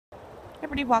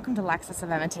Everybody, welcome to Lexus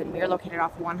of Edmonton. We are located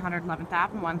off 111th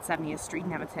Ave and 170th Street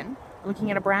in Edmonton. We're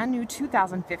looking at a brand new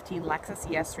 2015 Lexus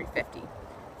ES 350.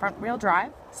 Front wheel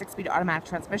drive, 6-speed automatic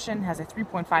transmission, has a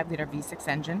 3.5-liter V6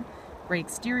 engine. Great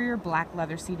exterior, black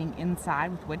leather seating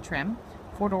inside with wood trim.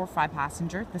 4-door,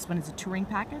 5-passenger. This one is a touring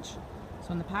package.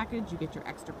 So in the package, you get your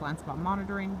extra blind spot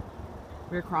monitoring,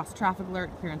 rear cross traffic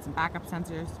alert, clearance and backup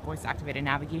sensors, voice-activated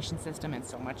navigation system, and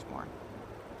so much more.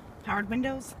 Powered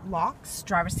windows, locks,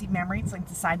 driver's seat memories linked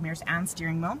to side mirrors and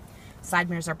steering wheel. Side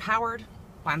mirrors are powered,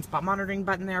 blind spot monitoring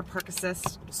button there, park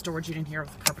assist, storage unit here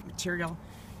with carpet material,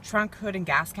 trunk, hood, and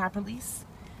gas cap release.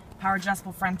 Power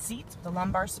adjustable front seats with a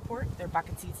lumbar support. Their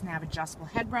bucket seats and have adjustable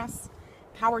headrests.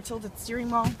 Power tilted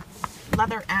steering wheel,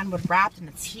 leather and wood wrapped, and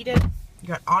it's heated. You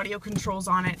got audio controls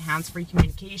on it, hands-free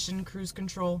communication, cruise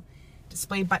control.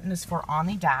 Display button is for on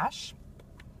the dash.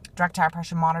 Direct tire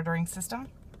pressure monitoring system.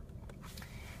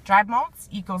 Drive modes,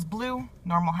 Eco's blue,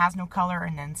 normal has no color,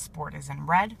 and then sport is in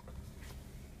red.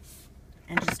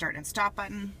 Engine start and stop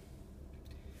button.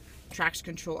 Traction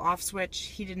control off switch,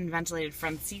 heated and ventilated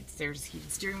front seats, there's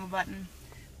heated steering wheel button.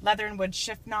 Leather and wood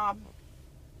shift knob.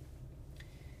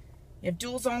 You have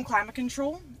dual zone climate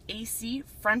control, AC,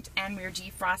 front and rear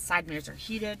defrost, side mirrors are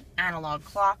heated, analog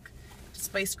clock.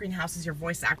 Display screen houses your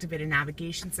voice activated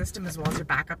navigation system as well as your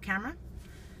backup camera.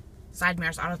 Side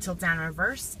mirrors auto tilt down and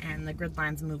reverse, and the grid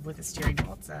lines move with the steering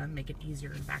wheel to make it easier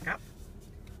to back up.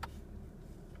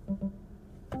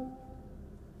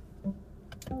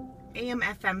 AM,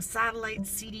 FM, satellite,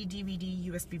 CD,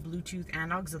 DVD, USB, Bluetooth,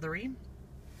 and auxiliary.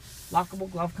 Lockable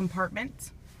glove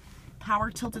compartment. Power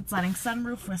tilted sliding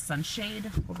sunroof with sunshade,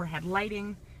 overhead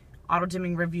lighting, auto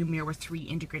dimming rearview mirror with 3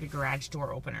 integrated garage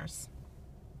door openers.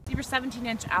 These are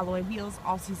 17-inch alloy wheels,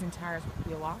 all-season tires with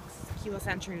wheel locks, keyless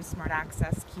entry with smart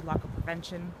access, key lock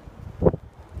prevention,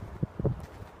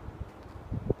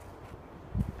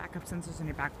 backup sensors on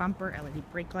your back bumper,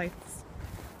 LED brake lights.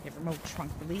 You have remote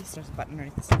trunk release. There's a button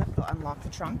underneath the slip that'll unlock the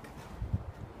trunk.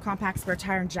 Compact spare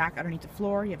tire and jack underneath the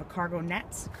floor. You have a cargo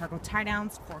net, cargo tie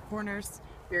downs, 4 corners,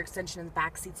 rear extension in the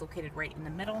back seats located right in the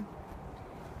middle.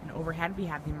 And overhead we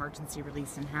have the emergency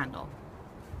release and handle.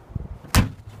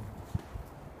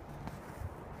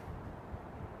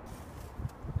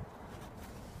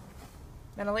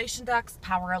 Ventilation ducts,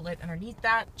 power outlet underneath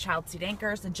that, child seat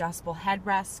anchors, adjustable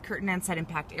headrests, curtain and side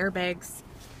impact airbags,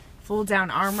 fold down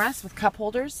armrests with cup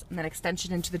holders, and then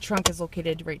extension into the trunk is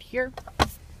located right here.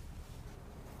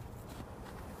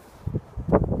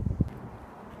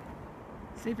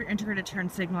 Save your integrated turn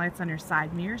signal lights on your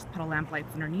side mirrors, pedal lamp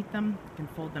lights underneath them. You can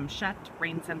fold them shut,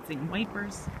 rain sensing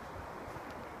wipers,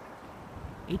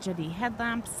 HID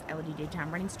headlamps, LED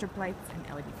daytime running strip lights,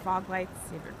 and LED fog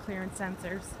lights. You have your clearance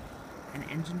sensors, and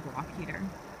engine block heater.